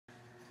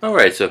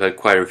Alright, so I've had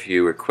quite a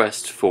few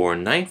requests for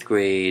 9th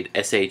grade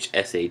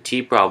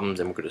SHSAT problems,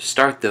 and we're going to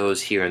start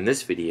those here in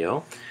this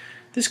video.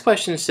 This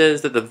question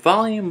says that the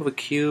volume of a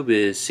cube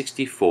is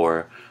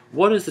 64.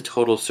 What is the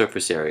total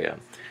surface area?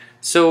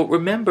 So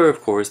remember,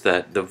 of course,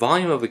 that the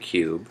volume of a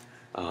cube,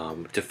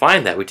 to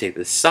find that, we take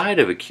the side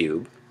of a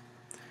cube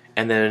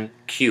and then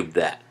cube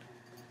that,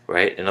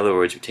 right? In other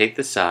words, we take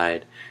the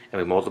side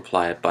and we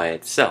multiply it by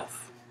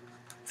itself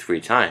 3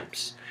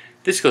 times.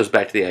 This goes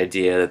back to the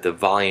idea that the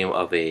volume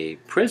of a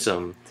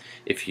prism,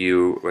 if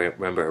you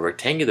remember a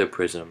rectangular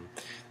prism,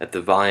 that the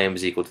volume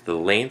is equal to the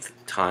length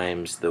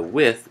times the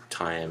width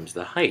times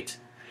the height.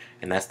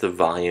 And that's the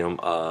volume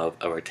of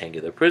a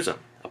rectangular prism.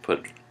 I'll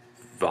put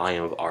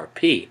volume of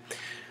RP.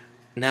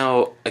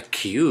 Now, a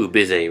cube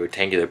is a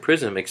rectangular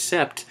prism,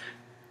 except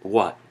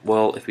what?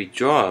 Well, if we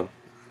draw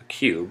a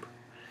cube,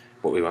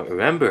 what we want to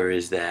remember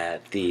is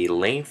that the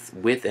length,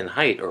 width, and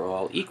height are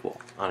all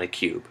equal on a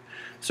cube.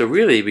 So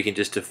really, we can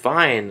just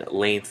define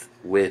length,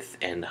 width,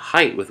 and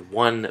height with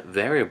one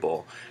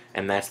variable,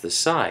 and that's the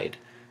side.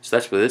 So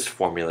that's where this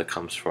formula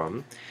comes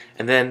from.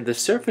 And then the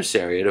surface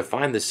area, to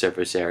find the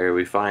surface area,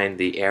 we find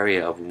the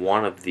area of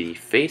one of the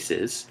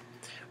faces,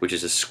 which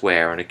is a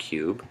square on a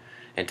cube.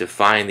 And to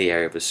find the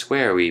area of a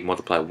square, we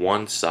multiply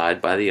one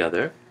side by the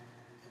other.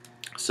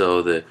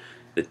 So the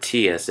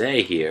TSA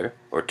here,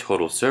 or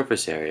total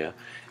surface area,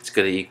 it's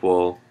going to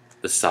equal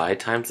the side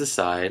times the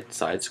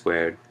side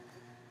squared,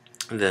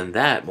 and then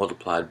that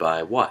multiplied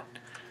by what?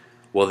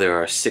 Well,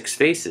 there are 6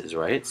 faces,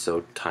 right?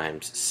 So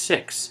times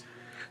 6.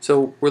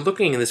 So we're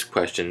looking in this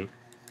question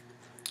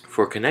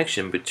for a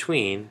connection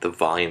between the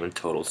volume and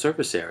total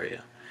surface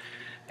area.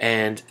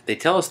 And they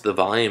tell us the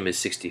volume is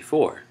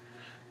 64.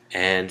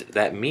 And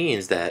that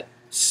means that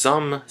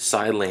some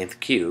side length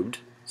cubed,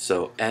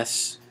 so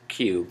S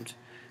cubed,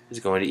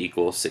 is going to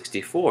equal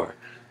 64.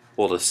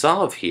 Well, to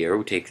solve here,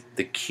 we take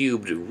the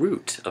cubed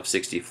root of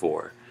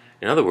 64.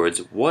 In other words,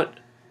 what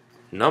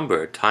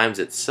number times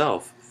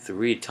itself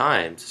 3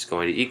 times is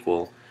going to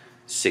equal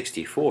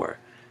 64?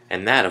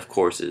 And that, of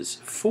course, is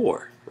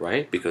 4,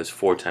 right? Because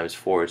 4 times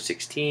 4 is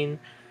 16,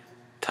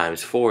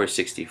 times 4 is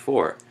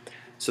 64.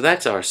 So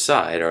that's our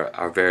side,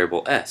 our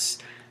variable S.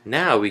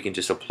 Now we can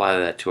just apply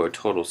that to our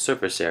total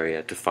surface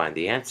area to find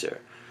the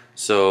answer.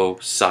 So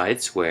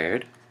side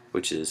squared,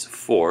 which is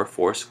 4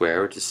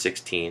 squared, which is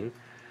 16,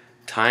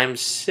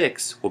 times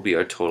 6 will be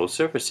our total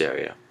surface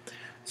area.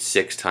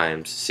 6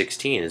 times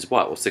 16 is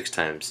what? Well, 6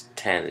 times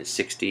 10 is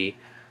 60,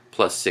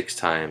 plus 6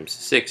 times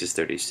 6 is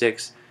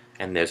 36,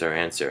 and there's our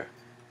answer,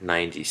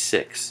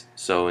 96.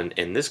 So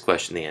in this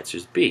question, the answer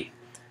is B.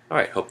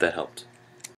 Alright, hope that helped.